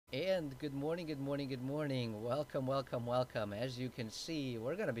And good morning, good morning, good morning. Welcome, welcome, welcome. As you can see,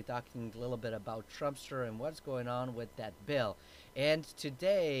 we're going to be talking a little bit about Trumpster and what's going on with that bill. And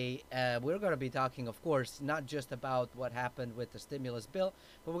today, we're going to be talking, of course, not just about what happened with the stimulus bill,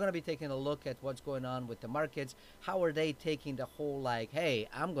 but we're going to be taking a look at what's going on with the markets. How are they taking the whole, like, hey,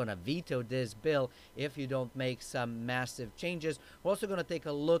 I'm going to veto this bill if you don't make some massive changes? We're also going to take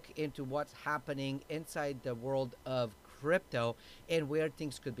a look into what's happening inside the world of crypto and where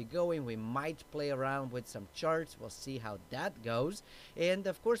things could be going. We might play around with some charts. We'll see how that goes. And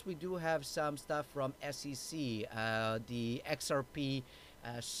of course, we do have some stuff from SEC. The XRP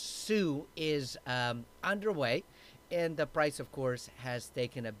sue is underway. And the price, of course, has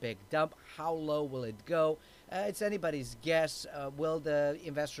taken a big dump. How low will it go? It's anybody's guess. Will the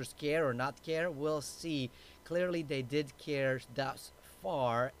investors care or not care? We'll see. Clearly, they did care thus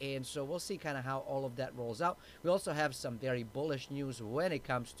far, and so we'll see kind of how all of that rolls out. We also have some very bullish news when it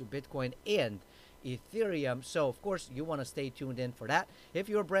comes to Bitcoin and Ethereum. So, of course, you want to stay tuned in for that. If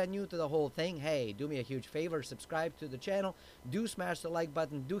you're brand new to the whole thing, hey, do me a huge favor, subscribe to the channel, do smash the like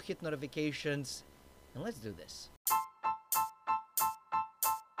button, do hit notifications, and let's do this.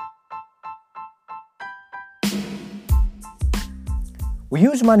 We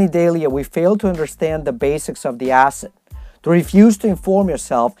use money daily and we fail to understand the basics of the asset. To refuse to inform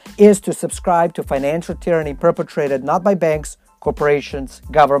yourself is to subscribe to financial tyranny perpetrated not by banks, corporations,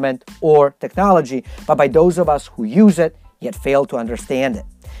 government, or technology, but by those of us who use it yet fail to understand it.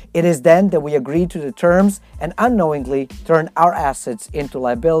 It is then that we agree to the terms and unknowingly turn our assets into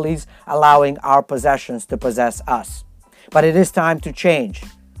liabilities, allowing our possessions to possess us. But it is time to change.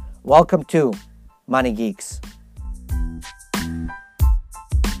 Welcome to Money Geeks.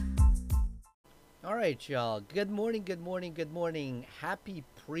 All right, y'all. Good morning, good morning, good morning. Happy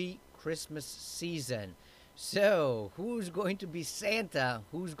pre-Christmas season. So, who's going to be Santa?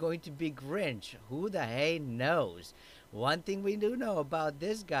 Who's going to be Grinch? Who the hey knows? One thing we do know about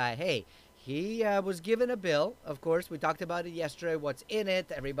this guy, hey, he was given a bill. Of course, we talked about it yesterday, what's in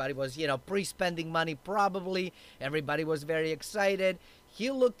it. Everybody was, pre-spending money probably. Everybody was very excited.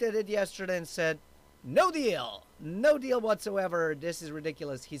 He looked at it yesterday and said, no deal. No deal whatsoever. This is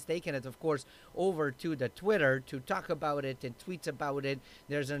ridiculous. He's taken it, of course, over to the Twitter to talk about it and tweets about it.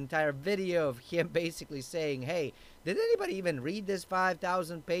 There's an entire video of him basically saying, hey, did anybody even read this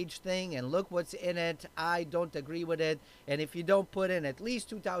 5,000 page thing? And look what's in it. I don't agree with it. And if you don't put in at least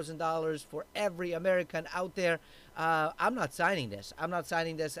 $2,000 for every American out there, I'm not signing this. I'm not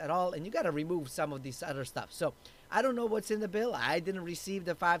signing this at all. And you got to remove some of this other stuff. So I don't know what's in the bill. I didn't receive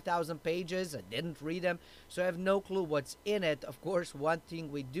the 5,000 pages. I didn't read them. So I have no clue what's in it. Of course, one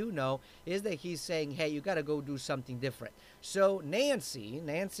thing we do know is that he's saying, hey, you got to go do something different. So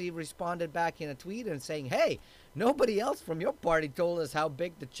Nancy responded back in a tweet and saying, hey, nobody else from your party told us how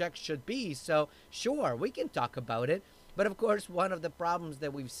big the check should be. So sure, we can talk about it. But of course, one of the problems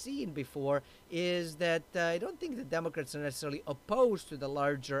that we've seen before is that I don't think the Democrats are necessarily opposed to the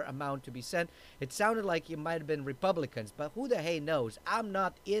larger amount to be sent. It sounded like it might have been Republicans, but who the hey knows? I'm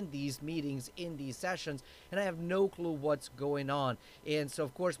not in these meetings, in these sessions, and I have no clue what's going on. And so,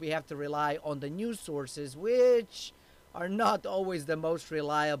 of course, we have to rely on the news sources, which are not always the most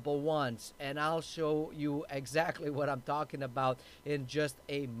reliable ones. And I'll show you exactly what I'm talking about in just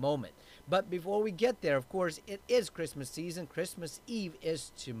a moment. But before we get there, of course, it is Christmas season. Christmas Eve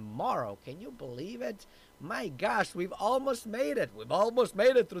is tomorrow. Can you believe it? My gosh, we've almost made it. We've almost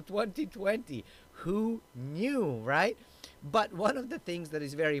made it through 2020. Who knew, right? But one of the things that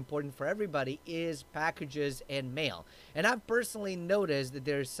is very important for everybody is packages and mail. And I've personally noticed that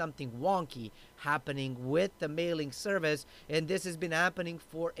there's something wonky happening with the mailing service. And this has been happening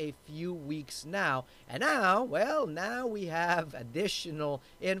for a few weeks now. And now, well, now we have additional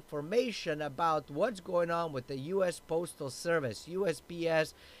information about what's going on with the U.S. Postal Service.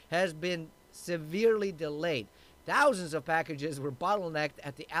 USPS has been severely delayed. Thousands of packages were bottlenecked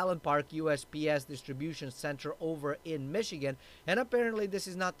at the Allen Park USPS distribution center over in Michigan. And apparently this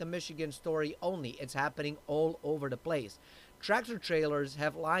is not the Michigan story only. It's happening all over the place. Tractor trailers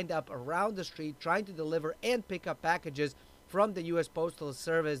have lined up around the street trying to deliver and pick up packages from the U.S. Postal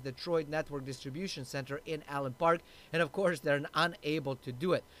Service Detroit Network Distribution Center in Allen Park. And of course, they're unable to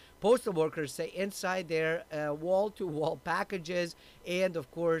do it. Postal workers say inside their wall-to-wall packages, and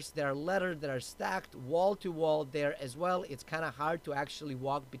of course, there are letters that are stacked wall-to-wall there as well. It's kind of hard to actually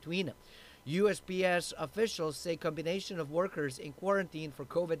walk between them. USPS officials say combination of workers in quarantine for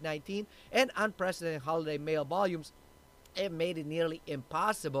COVID-19 and unprecedented holiday mail volumes it made it nearly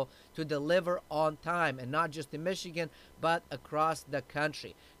impossible to deliver on time, and not just in Michigan, but across the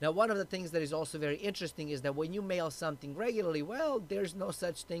country. Now, one of the things that is also very interesting is that when you mail something regularly, well, there's no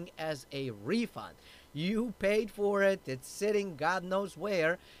such thing as a refund. You paid for it, it's sitting God knows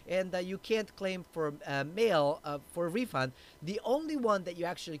where, and you can't claim for mail for a refund. The only one that you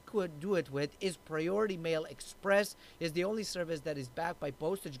actually could do it with is Priority Mail Express, is the only service that is backed by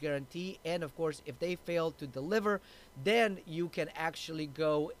postage guarantee. And of course, if they fail to deliver, then you can actually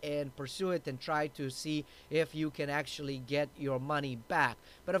go and pursue it and try to see if you can actually get your money back.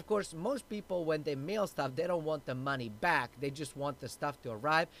 But of course, most people, when they mail stuff, they don't want the money back, they just want the stuff to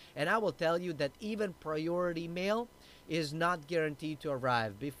arrive. And I will tell you that even Priority Mail is not guaranteed to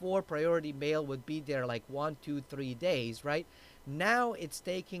arrive. Before, Priority Mail would be there like 1, 2, 3 days, right? Now it's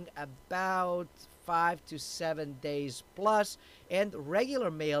taking about 5 to 7 days plus, and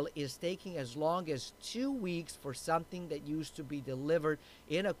regular mail is taking as long as 2 weeks for something that used to be delivered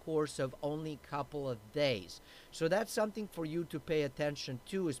in a course of only a couple of days. So that's something for you to pay attention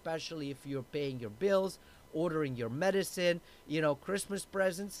to, especially if you're paying your bills, ordering your medicine, Christmas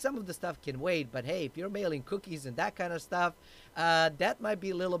presents. Some of the stuff can wait, but hey, if you're mailing cookies and that kind of stuff, that might be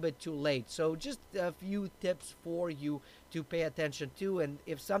a little bit too late. So just a few tips for you to pay attention to. And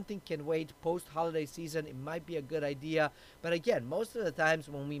if something can wait post holiday season, it might be a good idea. But again, most of the times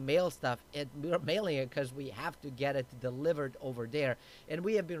when we mail stuff, we're mailing it because we have to get it delivered over there, and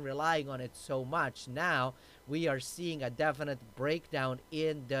we have been relying on it so much. Now we are seeing a definite breakdown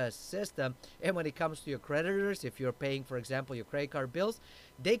in the system. And when it comes to your creditors, if you're paying, for example, your credit card bills,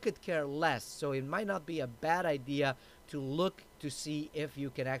 they could care less. So it might not be a bad idea to look to see if you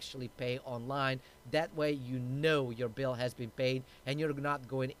can actually pay online. That way your bill has been paid and you're not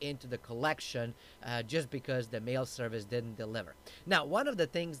going into the collection just because the mail service didn't deliver. Now, one of the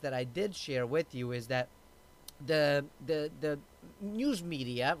things that I did share with you is that the news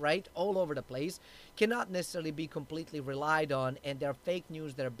media, right, all over the place, cannot necessarily be completely relied on, and there are fake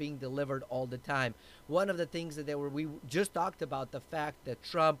news that are being delivered all the time. One of the things that we just talked about, the fact that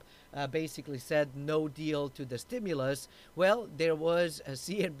Trump basically said no deal to the stimulus. Well, there was a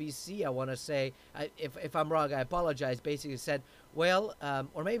CNBC, I want to say, if I'm wrong, I apologize, basically said, well,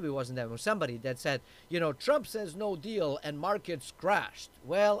 or maybe it wasn't them, it was somebody that said, Trump says no deal and markets crashed.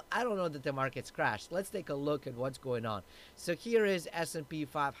 Well, I don't know that the markets crashed. Let's take a look at what's going on. So here is S&P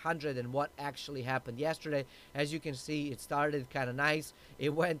 500 and what actually happened yesterday. As you can see, it started kind of nice. It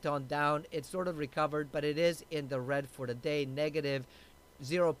went on down. It sort of recovered, but it is in the red for the day, negative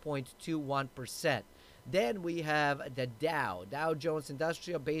 0.21%. Then we have the Dow Jones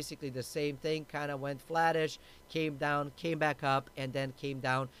Industrial, basically the same thing, kind of went flattish, came down, came back up, and then came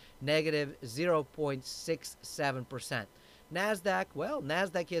down negative 0.67%. NASDAQ, well,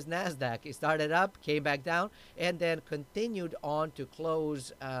 NASDAQ is NASDAQ. It started up, came back down, and then continued on to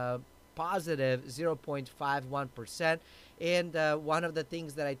close positive 0.51%. And one of the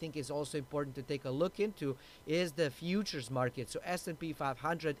things that I think is also important to take a look into is the futures market. So S&P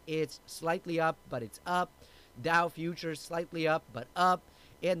 500, it's slightly up, but it's up. Dow futures slightly up, but up.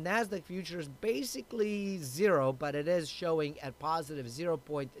 And NASDAQ futures basically zero, but it is showing at positive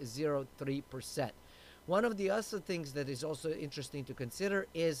 0.03%. One of the other things that is also interesting to consider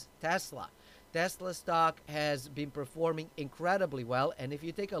is Tesla. Tesla stock has been performing incredibly well, and if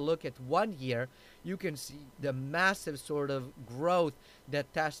you take a look at 1 year, you can see the massive sort of growth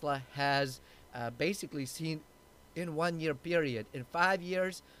that Tesla has basically seen in 1 year period. In 5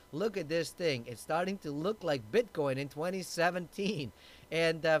 years, look at this thing. It's starting to look like Bitcoin in 2017.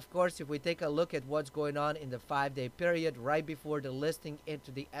 And of course, if we take a look at what's going on in the 5-day period right before the listing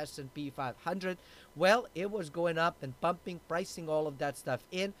into the S&P 500, well, it was going up and pumping, pricing all of that stuff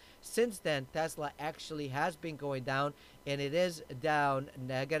in. Since then, Tesla actually has been going down, and it is down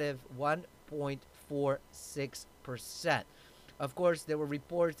negative 1.46%. Of course, there were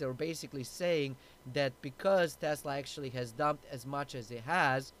reports that were basically saying that because Tesla actually has dumped as much as it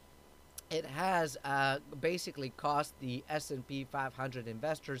has basically cost the S&P 500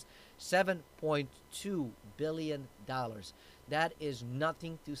 investors $7.2 billion. That is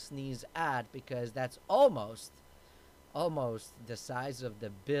nothing to sneeze at, because that's almost the size of the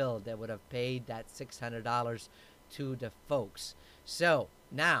bill that would have paid that $600 to the folks. So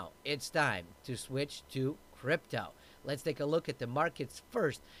now it's time to switch to crypto. Let's take a look at the markets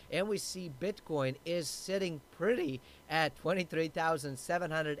first, and we see Bitcoin is sitting pretty at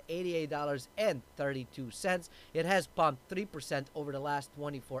 $23,788.32. It has pumped 3% over the last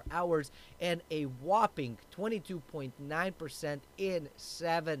 24 hours and a whopping 22.9% in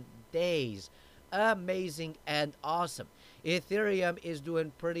 7 days. Amazing and awesome. Ethereum is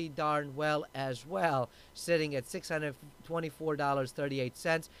doing pretty darn well as well, sitting at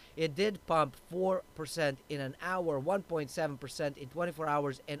 $624.38. It did pump 4% in an hour, 1.7% in 24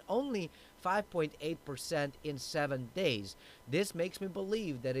 hours, and only 5.8% in 7 days. This makes me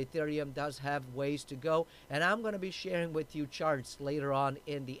believe that Ethereum does have ways to go, and I'm going to be sharing with you charts later on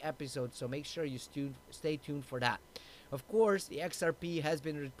in the episode, so make sure you stay tuned for that. Of course, the XRP has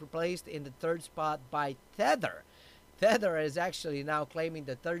been replaced in the third spot by Tether. Tether is actually now claiming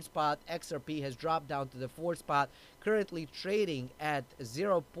the third spot. XRP has dropped down to the fourth spot, currently trading at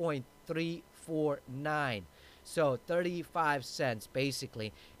 0.349. So 35 cents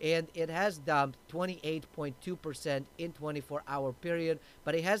basically. And it has dumped 28.2% in 24-hour period,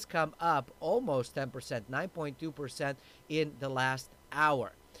 but it has come up almost 10%, 9.2% in the last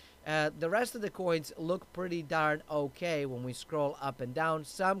hour. The rest of the coins look pretty darn okay when we scroll up and down.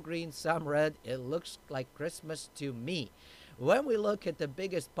 Some green, some red. It looks like Christmas to me. When we look at the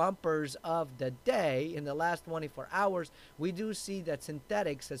biggest bumpers of the day in the last 24 hours, we do see that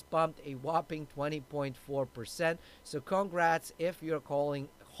Synthetics has pumped a whopping 20.4%. So congrats if you're holding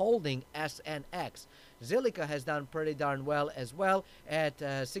SNX. Zilliqa has done pretty darn well as well at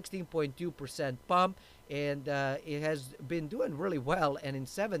 16.2% pump, and it has been doing really well, and in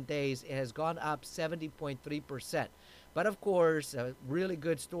 7 days it has gone up 70.3%. But of course, a really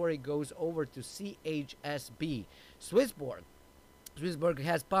good story goes over to CHSB. Swissborg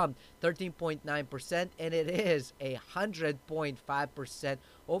has pumped 13.9%, and it is 100.5%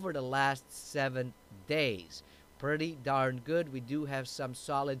 over the last 7 days. Pretty darn good. We do have some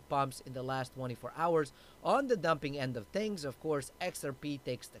solid pumps in the last 24 hours. On the dumping end of things, of course, XRP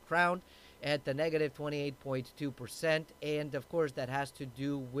takes the crown at the negative 28.2%. And of course, that has to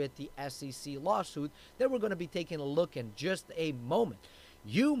do with the SEC lawsuit that we're going to be taking a look in just a moment.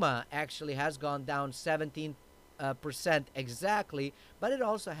 UMA actually has gone down 17% exactly, but it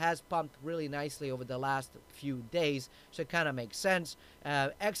also has pumped really nicely over the last few days, so it kind of makes sense.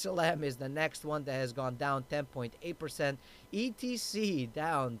 XLM is the next one that has gone down 10.8%. ETC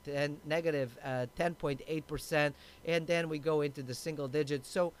down negative 10.8%, and then we go into the single digits.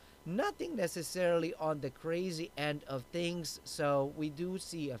 So nothing necessarily on the crazy end of things. So we do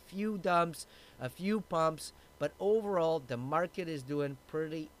see a few dumps, a few pumps, but overall the market is doing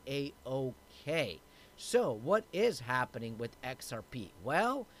pretty a-okay. So what is happening with XRP?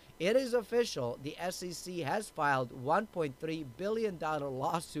 Well, it is official. The SEC has filed $1.3 billion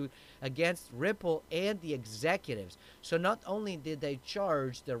lawsuit against Ripple and the executives. So not only did they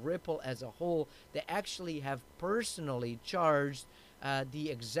charge the Ripple as a whole, they actually have personally charged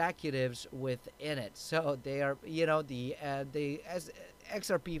the executives within it. So they are, as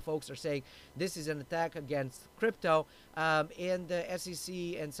XRP folks are saying this is an attack against crypto, and the SEC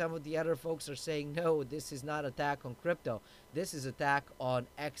and some of the other folks are saying no, this is not attack on crypto. This is attack on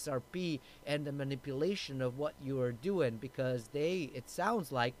XRP and the manipulation of what you are doing, because it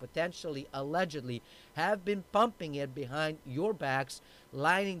sounds like, potentially, allegedly, have been pumping it behind your backs,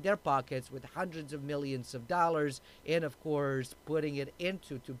 lining their pockets with hundreds of millions of dollars, and of course putting it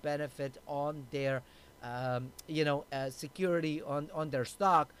into to benefit on their security on their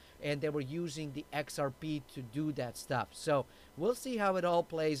stock, and they were using the XRP to do that stuff. So we'll see how it all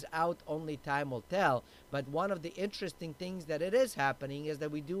plays out. Only time will tell. But one of the interesting things that it is happening is that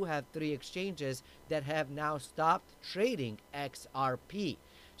we do have 3 exchanges that have now stopped trading XRP.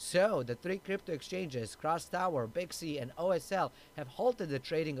 So the 3 crypto exchanges, Cross Tower, BIXI, and OSL, have halted the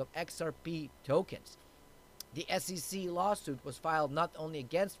trading of XRP tokens. The SEC lawsuit was filed not only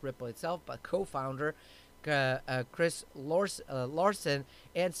against Ripple itself, but co-founder Chris Larsen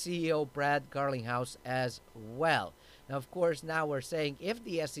and CEO Brad Garlinghouse as well. Now, of course, now we're saying if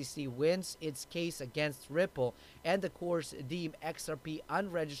the SEC wins its case against Ripple and the courts deem XRP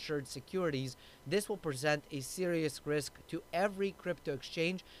unregistered securities, this will present a serious risk to every crypto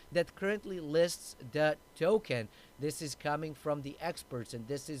exchange that currently lists the token. This is coming from the experts, and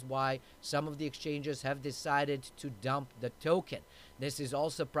this is why some of the exchanges have decided to dump the token. This is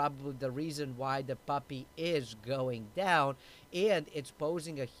also probably the reason why the puppy is going down, and it's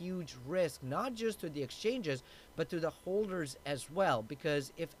posing a huge risk not just to the exchanges but to the holders as well,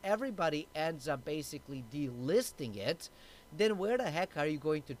 because if everybody ends up basically delisting it, then where the heck are you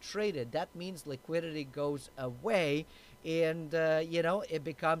going to trade it? That means liquidity goes away, and it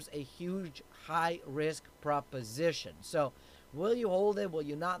becomes a huge high risk proposition. So will you hold it? Will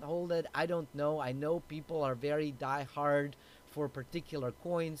you not hold it? I don't know. I know people are very die-hard for particular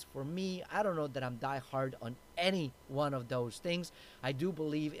coins. For me, I don't know that I'm die-hard on any one of those things. I do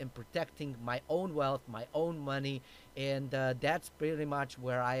believe in protecting my own wealth, my own money, and that's pretty much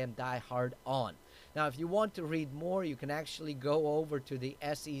where I am die-hard on. Now, if you want to read more, you can actually go over to the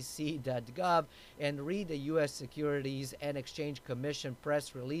sec.gov and read the U.S. Securities and Exchange Commission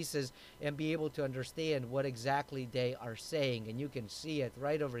press releases and be able to understand what exactly they are saying. And you can see it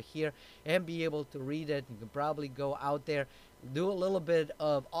right over here and be able to read it. You can probably go out there, do a little bit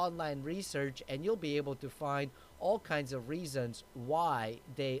of online research, and you'll be able to find all kinds of reasons why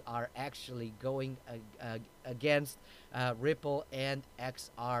they are actually going against Ripple and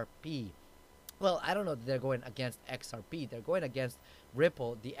XRP. Well, I don't know that they're going against XRP. They're going against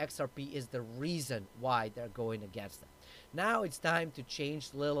Ripple. The XRP is the reason why they're going against it. Now it's time to change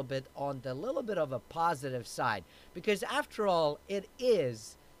a little bit on the little bit of a positive side, because after all, it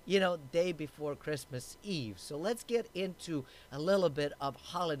is, day before Christmas Eve. So let's get into a little bit of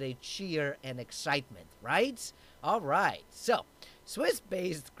holiday cheer and excitement, right? All right. So,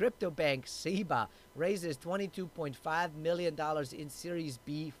 Swiss-based crypto bank SIBA raises $22.5 million in Series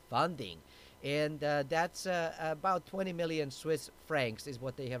B funding. And that's about 20 million Swiss francs is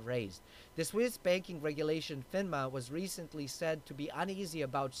what they have raised. The Swiss banking regulation FINMA was recently said to be uneasy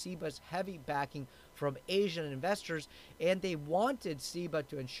about SIBA's heavy backing from Asian investors, and they wanted SIBA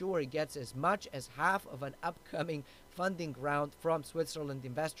to ensure it gets as much as half of an upcoming funding round from Switzerland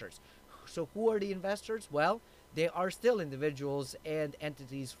investors. So who are the investors? Well, they are still individuals and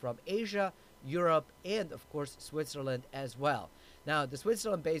entities from Asia, Europe, and of course Switzerland as well. Now, the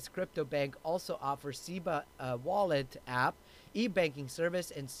Switzerland-based crypto bank also offers SIBA wallet app, e-banking service,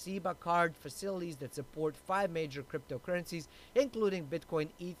 and SIBA card facilities that support 5 major cryptocurrencies, including Bitcoin,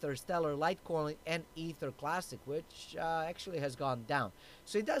 Ether, Stellar, Litecoin, and Ether Classic, which actually has gone down.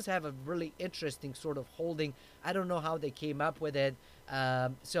 So it does have a really interesting sort of holding. I don't know how they came up with it.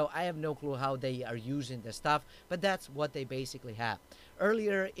 So I have no clue how they are using the stuff, but that's what they basically have.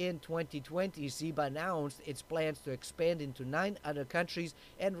 Earlier in 2020, SIBA announced its plans to expand into 9 other countries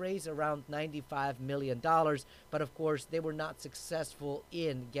and raise around $95 million. But of course, they were not successful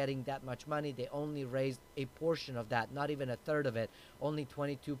in getting that much money. They only raised a portion of that, not even a third of it, only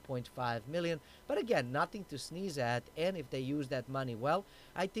 22.5 million. But again, nothing to sneeze at. And if they use that money well,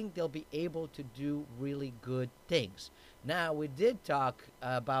 I think they'll be able to do really good things. Now, we did talk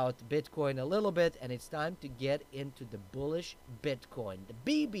about Bitcoin a little bit, and it's time to get into the bullish Bitcoin, the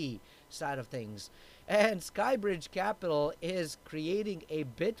BB side of things. And Skybridge Capital is creating a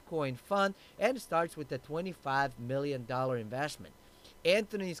Bitcoin fund and starts with a $25 million investment.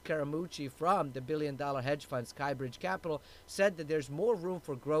 Anthony Scaramucci from the billion-dollar hedge fund Skybridge Capital said that there's more room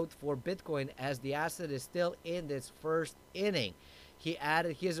for growth for Bitcoin as the asset is still in its first inning. He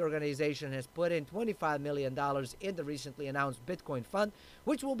added his organization has put in $25 million in the recently announced Bitcoin fund,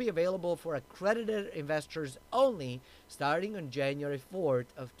 which will be available for accredited investors only starting on January 4th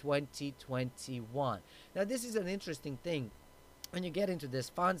of 2021. Now, this is an interesting thing. When you get into these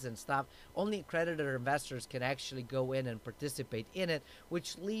funds and stuff, only accredited investors can actually go in and participate in it,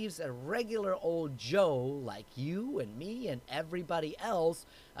 which leaves a regular old Joe like you and me and everybody else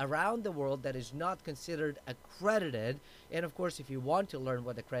around the world that is not considered accredited. And of course, if you want to learn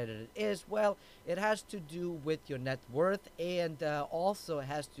what accredited is, well, it has to do with your net worth, and also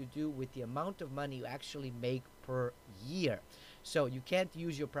has to do with the amount of money you actually make per year. So you can't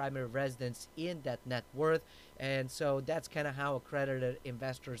use your primary residence in that net worth. And so that's kind of how accredited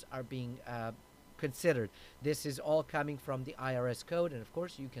investors are being considered. This is all coming from the IRS code. And of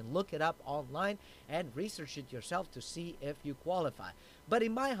course, you can look it up online and research it yourself to see if you qualify. But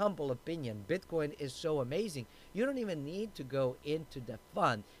in my humble opinion, Bitcoin is so amazing. You don't even need to go into the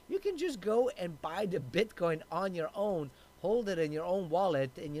fund. You can just go and buy the Bitcoin on your own, hold it in your own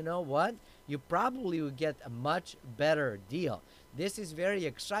wallet, and you know what? You probably will get a much better deal. This is very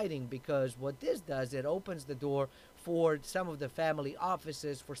exciting because what this does, it opens the door for some of the family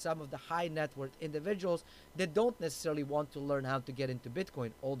offices, for some of the high net worth individuals that don't necessarily want to learn how to get into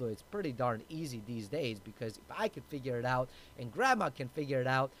Bitcoin, although it's pretty darn easy these days, because if I can figure it out and grandma can figure it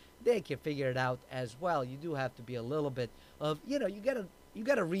out, they can figure it out as well. You do have to be a little bit of, you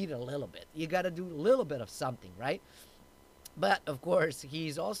gotta read a little bit. You gotta do a little bit of something, right? But of course,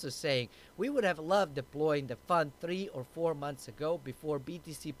 he's also saying we would have loved deploying the fund 3 or 4 months ago before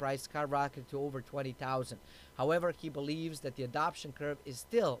BTC price skyrocketed to over 20,000. However, he believes that the adoption curve is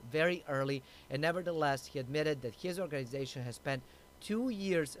still very early, and nevertheless, he admitted that his organization has spent 2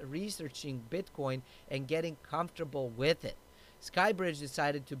 years researching Bitcoin and getting comfortable with it. Skybridge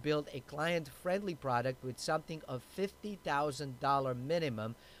decided to build a client-friendly product with something of $50,000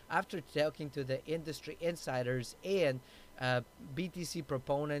 minimum after talking to the industry insiders and BTC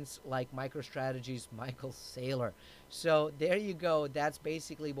proponents like MicroStrategy's Michael Saylor. So there you go. That's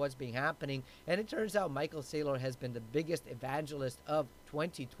basically what's been happening. And it turns out Michael Saylor has been the biggest evangelist of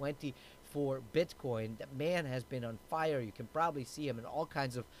 2020 for Bitcoin. The man has been on fire. You can probably see him in all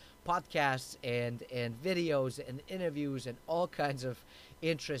kinds of podcasts and videos and interviews and all kinds of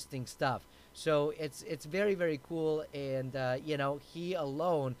interesting stuff. So it's very very cool, and he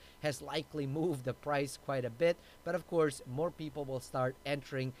alone has likely moved the price quite a bit. But of course, more people will start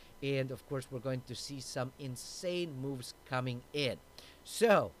entering, and of course, we're going to see some insane moves coming in.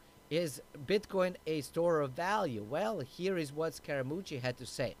 So, is Bitcoin a store of value? Well, here is what Scaramucci had to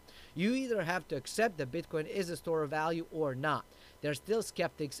say. You either have to accept that Bitcoin is a store of value or not. There's still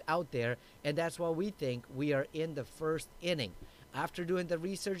skeptics out there, and that's why we think we are in the first inning. After doing the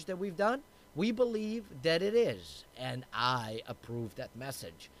research that we've done, we believe that it is, and I approve that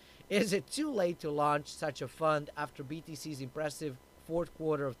message. Is it too late to launch such a fund after BTC's impressive fourth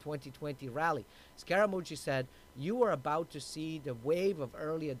quarter of 2020 rally? Scaramucci said, you are about to see the wave of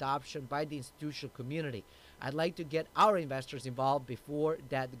early adoption by the institutional community. I'd like to get our investors involved before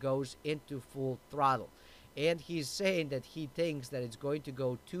that goes into full throttle. And he's saying that he thinks that it's going to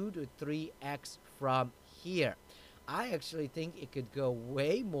go 2 to 3x from here. I actually think it could go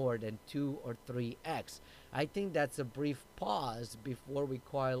way more than 2 or 3x. I think that's a brief pause before we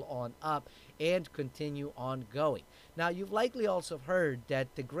coil on up and continue on going. Now, you've likely also heard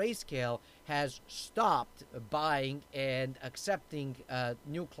that the Grayscale has stopped buying and accepting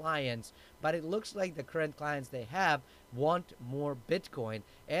new clients, but it looks like the current clients they have want more Bitcoin.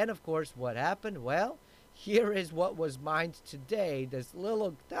 And of course, what happened? Well, here is what was mined today, this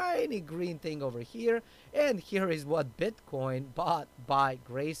little tiny green thing over here, and here is what Bitcoin bought by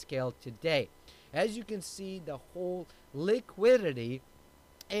Grayscale today. As you can see, the whole liquidity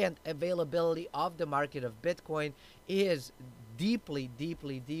and availability of the market of Bitcoin is deeply,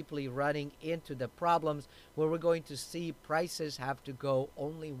 deeply, deeply running into the problems where we're going to see prices have to go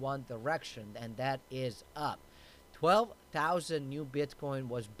only one direction, and that is up. 12,000 new Bitcoin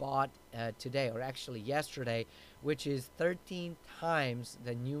was bought today, or actually yesterday, which is 13 times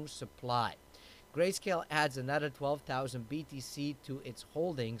the new supply. Grayscale adds another 12,000 BTC to its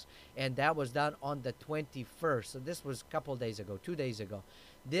holdings, and that was done on the 21st. So this was a couple days ago, 2 days ago.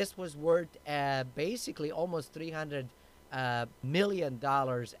 This was worth basically almost $300 million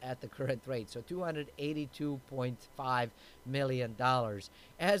at the current rate, so $282.5 million.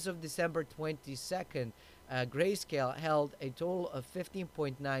 As of December 22nd, Grayscale held a total of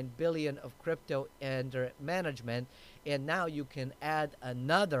 15.9 billion of crypto under management, and now you can add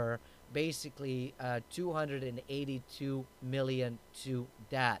another basically 282 million to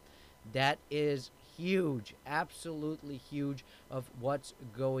that. That is huge, absolutely huge of what's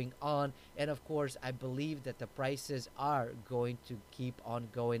going on. And of course, I believe that the prices are going to keep on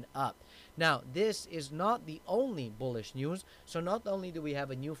going up. Now, this is not the only bullish news. So not only do we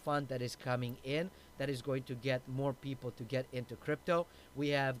have a new fund that is coming in that is going to get more people to get into crypto, we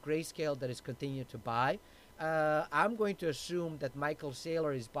have Grayscale that is continuing to buy. I'm going to assume that Michael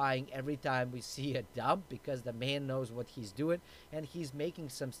Saylor is buying every time we see a dump, because the man knows what he's doing and he's making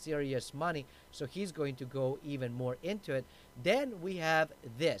some serious money, so he's going to go even more into it. Then we have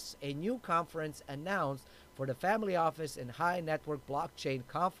this, a new conference announced for the Family Office and High Network Blockchain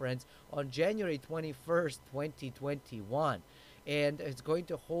Conference on January 21st, 2021. And it's going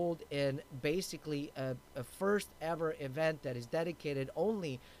to hold in basically a first ever event that is dedicated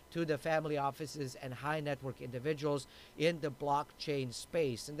only to the family offices and high network individuals in the blockchain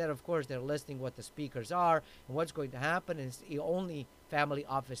space. And then, of course, they're listing what the speakers are and what's going to happen. And it's the only family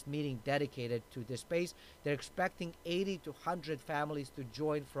office meeting dedicated to this space. They're expecting 80 to 100 families to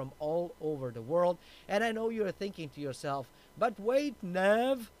join from all over the world. And I know you're thinking to yourself, but wait,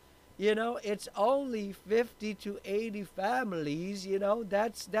 Nev, you know, it's only 50 to 80 families, you know,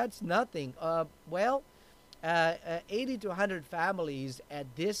 that's nothing. 80 to 100 families at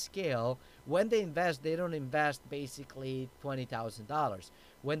this scale, when they invest, they don't invest basically $20,000.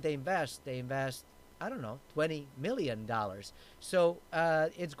 When they invest, I don't know, $20 million. So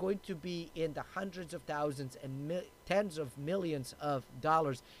it's going to be in the hundreds of thousands and tens of millions of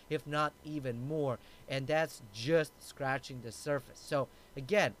dollars, if not even more. And that's just scratching the surface. So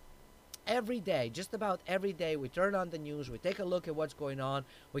again, every day, just about every day, we turn on the news, we take a look at what's going on,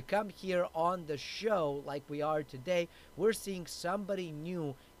 we come here on the show like we are today, we're seeing somebody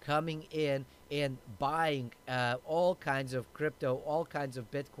new coming in and buying all kinds of crypto, all kinds of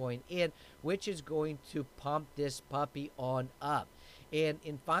Bitcoin in, which is going to pump this puppy on up. And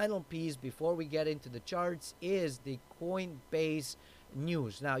in final piece, before we get into the charts, is the Coinbase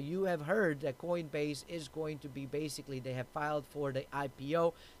news. Now, you have heard that Coinbase is going to be basically, they have filed for the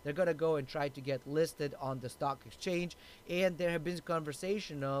IPO. They're going to go and try to get listed on the stock exchange. And there have been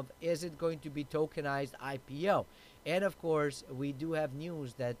conversation of, is it going to be tokenized IPO? And of course, we do have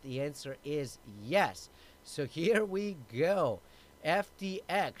news that the answer is yes. So here we go.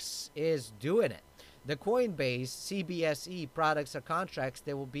 FTX is doing it. The Coinbase CBSE products are contracts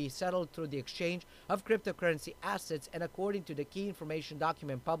that will be settled through the exchange of cryptocurrency assets, and according to the key information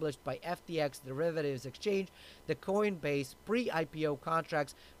document published by FTX Derivatives Exchange, the Coinbase pre-IPO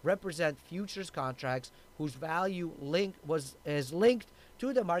contracts represent futures contracts whose value is linked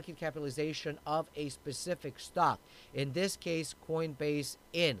to the market capitalization of a specific stock, in this case Coinbase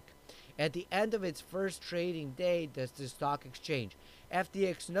Inc. At the end of its first trading day, that's the stock exchange,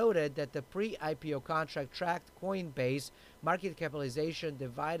 FTX noted that the pre-IPO contract tracked Coinbase market capitalization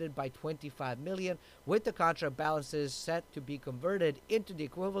divided by 25 million, with the contract balances set to be converted into the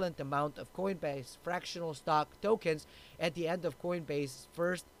equivalent amount of Coinbase fractional stock tokens at the end of Coinbase's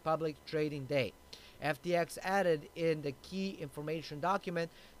first public trading day. FTX added in the key information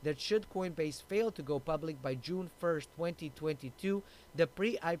document that should Coinbase fail to go public by June 1st, 2022, the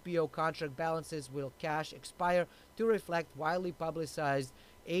pre-IPO contract balances will cash expire to reflect widely publicized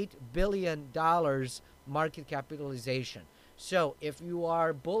 $8 billion market capitalization. So if you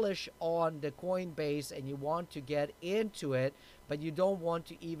are bullish on the Coinbase and you want to get into it, but you don't want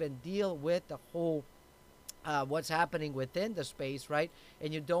to even deal with the whole what's happening within the space, right?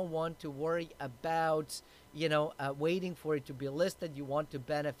 And you don't want to worry about, waiting for it to be listed. You want to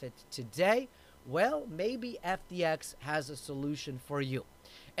benefit today. Well, maybe FTX has a solution for you.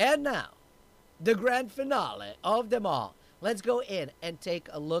 And now, the grand finale of them all. Let's go in and take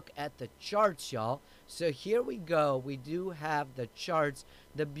a look at the charts, y'all. So here we go. We do have the charts,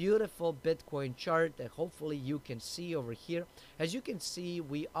 the beautiful Bitcoin chart that hopefully you can see over here. As you can see,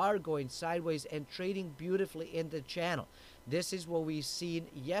 we are going sideways and trading beautifully in the channel. This is what we seen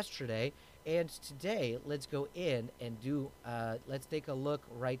yesterday. And today, let's go in and let's take a look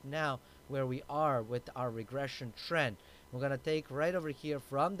right now where we are with our regression trend. We're going to take right over here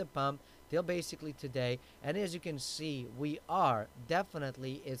from the pump till basically today, and as you can see, we are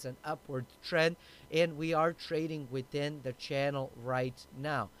definitely, it's an upward trend, and we are trading within the channel right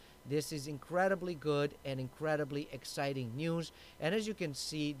now. This is incredibly good and incredibly exciting news. And as you can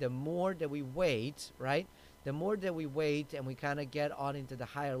see, the more that we wait, right, the more that we wait and we kind of get on into the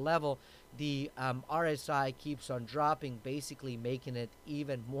higher level, the RSI keeps on dropping, basically making it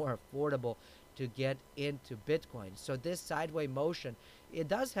even more affordable to get into Bitcoin. So this sideways motion, it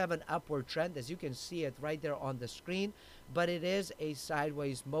does have an upward trend, as you can see it right there on the screen, but it is a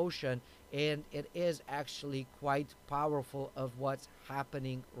sideways motion, and it is actually quite powerful of what's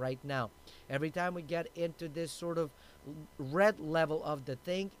happening right now. Every time we get into this sort of red level of the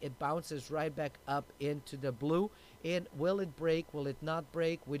thing, it bounces right back up into the blue. And will it break? Will it not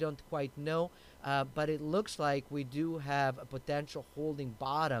break? We don't quite know, but it looks like we do have a potential holding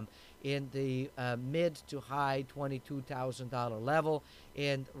bottom in the mid to high $22,000 level.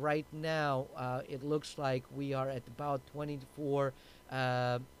 And right now, it looks like we are at about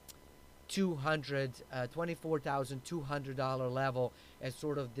 $24,200 level as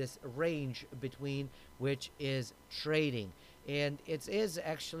sort of this range between which is trading. And it is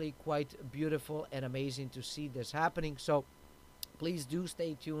actually quite beautiful and amazing to see this happening. So please do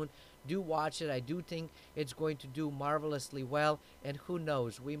stay tuned, do watch it. I do think it's going to do marvelously well, and who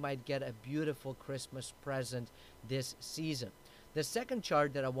knows, we might get a beautiful Christmas present this season. The second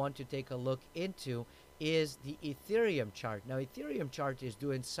chart that I want to take a look into is the Ethereum chart. Now, Ethereum chart is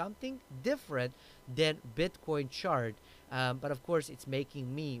doing something different than Bitcoin chart, but of course it's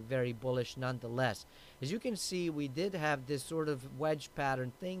making me very bullish nonetheless. As you can see, we did have this sort of wedge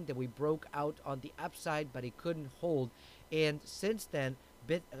pattern thing that we broke out on the upside, but it couldn't hold. And since then,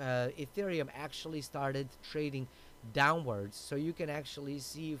 Ethereum actually started trading downwards. So you can actually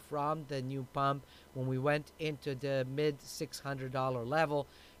see from the new pump, when we went into the mid $600 level,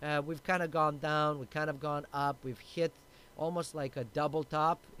 we've kind of gone down, we've kind of gone up, we've hit almost like a double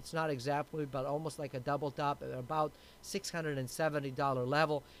top. It's not exactly, but almost like a double top at about $670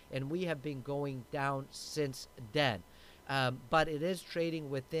 level, and we have been going down since then. But it is trading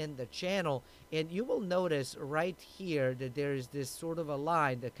within the channel, and you will notice right here that there is this sort of a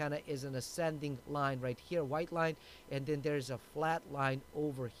line that kind of is an ascending line right here, white line, and then there's a flat line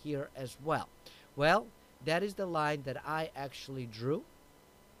over here as well. Well, that is the line that I actually drew,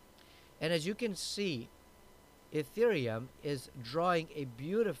 and as you can see, Ethereum is drawing a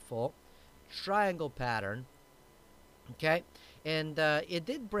beautiful triangle pattern, okay, and it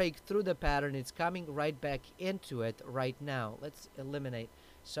did break through the pattern. It's coming right back into it right now. Let's eliminate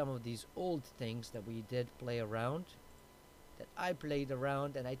some of these old things that we did play around, that I played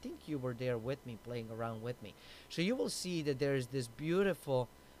around, and I think you were there with me, playing around with me. So you will see that there is this beautiful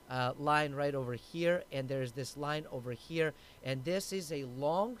line right over here, and there's this line over here, and this is a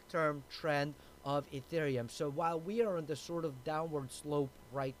long-term trend of Ethereum. So while we are on the sort of downward slope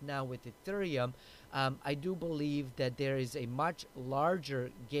right now with Ethereum, I do believe that there is a much larger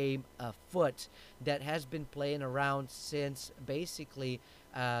game afoot that has been playing around since basically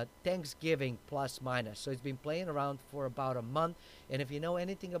Thanksgiving plus minus. So it's been playing around for about a month. And if you know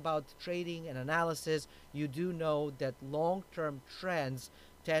anything about trading and analysis, you do know that long-term trends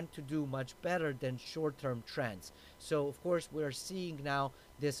tend to do much better than short-term trends. So of course we're seeing now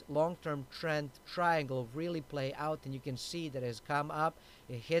this long-term trend triangle really play out, and you can see that it has come up.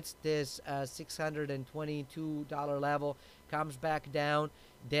 It hits this $622 level, comes back down,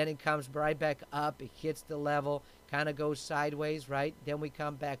 then it comes right back up. It hits the level, kind of goes sideways, right? Then we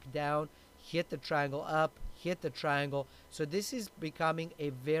come back down, hit the triangle up, hit the triangle. So this is becoming a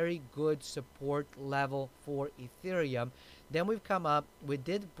very good support level for Ethereum. Then we've come up, we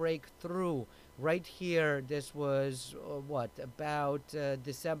did break through right here. This was about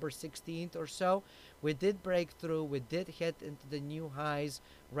December 16th or so. We did break through, we did hit into the new highs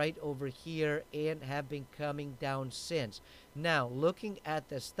right over here and have been coming down since. Now looking at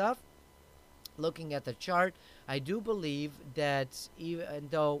the stuff, looking at the chart, I do believe that even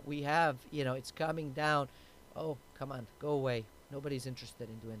though we have, it's coming down. Oh, come on, go away. Nobody's interested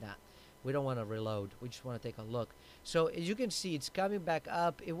in doing that. We don't want to reload. We just want to take a look. So as you can see, it's coming back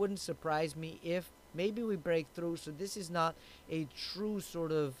up. It wouldn't surprise me if maybe we break through. So this is not a true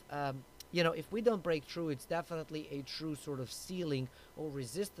sort of, if we don't break through, it's definitely a true sort of ceiling or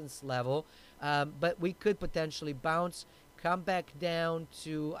resistance level. But we could potentially bounce, come back down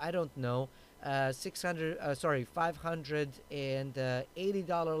to, I don't know,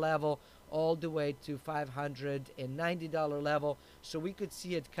 $580 level, all the way to $590 level. So we could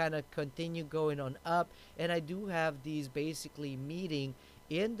see it kind of continue going on up. And I do have these basically meeting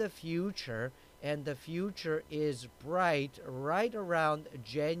in the future, and the future is bright right around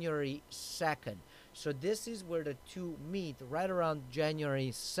January 2nd. So this is where the two meet, right around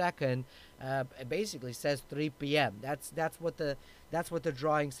January 2nd. It basically says 3 p.m. That's what the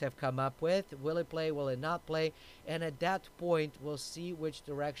drawings have come up with. Will it play? Will it not play? And at that point, we'll see which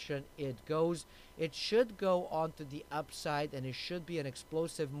direction it goes. It should go onto the upside, and it should be an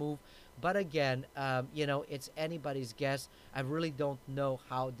explosive move. But again, it's anybody's guess. I really don't know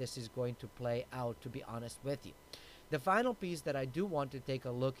how this is going to play out, to be honest with you. The final piece that I do want to take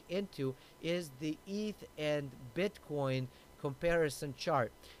a look into is the ETH and Bitcoin comparison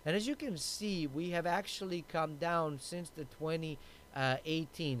chart. And as you can see, we have actually come down since the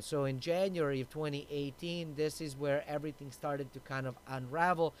 2018. So in January of 2018, this is where everything started to kind of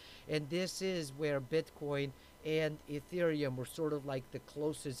unravel. And this is where Bitcoin and Ethereum were sort of like the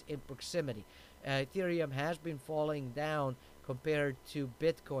closest in proximity. Ethereum has been falling down compared to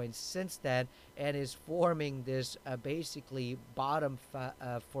Bitcoin since then, and is forming this basically bottom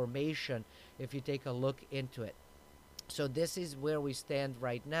formation if you take a look into it. So this is where we stand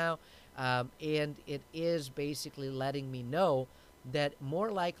right now, and it is basically letting me know that more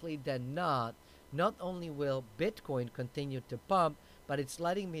likely than not only will Bitcoin continue to pump, but it's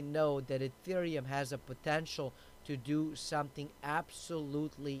letting me know that Ethereum has a potential to do something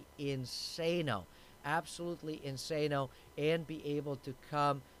absolutely insano, and be able to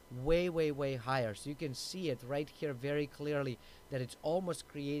come way higher. So you can see it right here very clearly that it's almost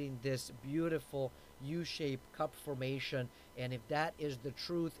creating this beautiful U-shaped cup formation. And if that is the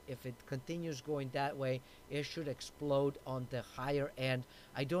truth, if it continues going that way, it should explode on the higher end.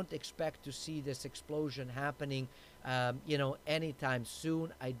 I don't expect to see this explosion happening anytime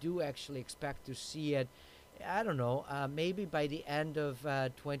soon. I do actually expect to see it, I don't know, maybe by the end of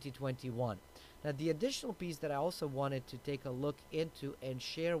 2021. Now, the additional piece that I also wanted to take a look into and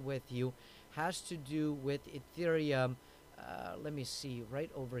share with you has to do with Ethereum. Let me see, right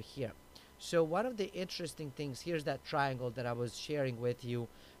over here. So one of the interesting things, here's that triangle that I was sharing with you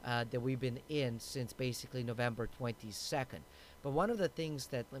that we've been in since basically November 22nd. But one of the things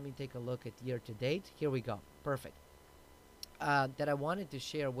that, let me take a look at year to date. Here we go. Perfect. That I wanted to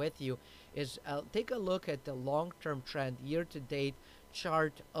share with you is take a look at the long-term trend year to date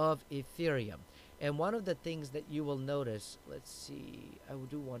chart of Ethereum. And one of the things that you will notice, let's see, I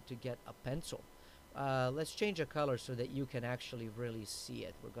do want to get a pencil. Let's change a color so that you can actually really see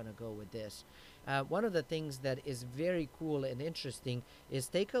it. We're going to go with this. One of the things that is very cool and interesting is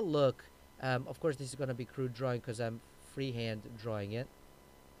take a look. Of course, this is going to be crude drawing because I'm freehand drawing it.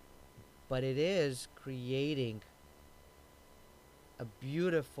 But it is creating a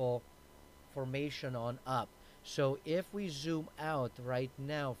beautiful formation on up. So if we zoom out right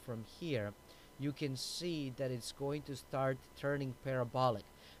now from here, you can see that it's going to start turning parabolic.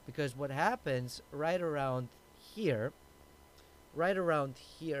 Because what happens right around here,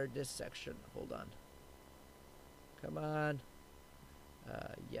 this section, hold on. Come on.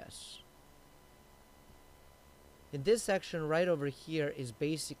 Yes. In this section right over here is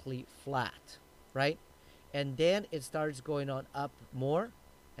basically flat, right? And then it starts going on up more,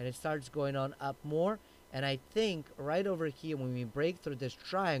 and it starts going on up more. And I think right over here, when we break through this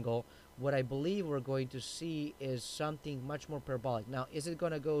triangle, what I believe we're going to see is something much more parabolic. Now, is it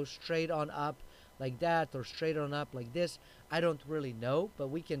going to go straight on up like that or straight on up like this? I don't really know, but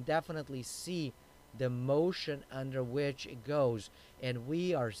we can definitely see the motion under which it goes. And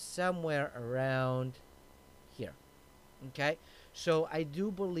we are somewhere around here. Okay, so I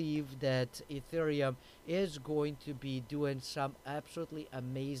do believe that Ethereum is going to be doing some absolutely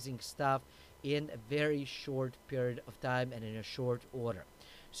amazing stuff in a very short period of time and in a short order.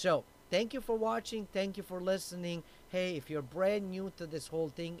 So thank you for watching, thank you for listening. Hey, if you're brand new to this whole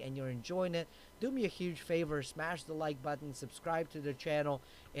thing and you're enjoying it, do me a huge favor, smash the like button, subscribe to the channel,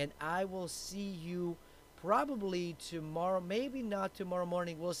 and I will see you probably tomorrow, maybe not tomorrow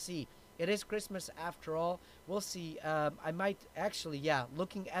morning, we'll see. It is Christmas after all. We'll see. I might actually, yeah,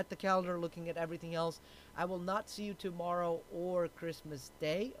 looking at the calendar, looking at everything else, I will not see you tomorrow or Christmas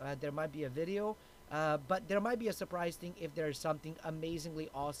Day. There might be a video, but there might be a surprise thing if there is something amazingly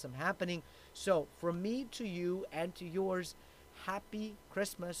awesome happening. So from me to you and to yours, happy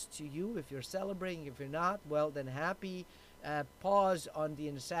Christmas to you. If you're celebrating, if you're not, well, then happy pause on the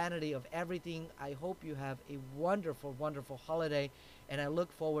insanity of everything. I hope you have a wonderful, wonderful holiday, and I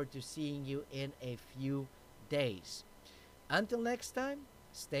look forward to seeing you in a few days. Until next time,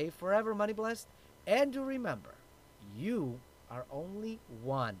 stay forever money blessed, and do remember, you are only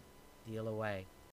one deal away.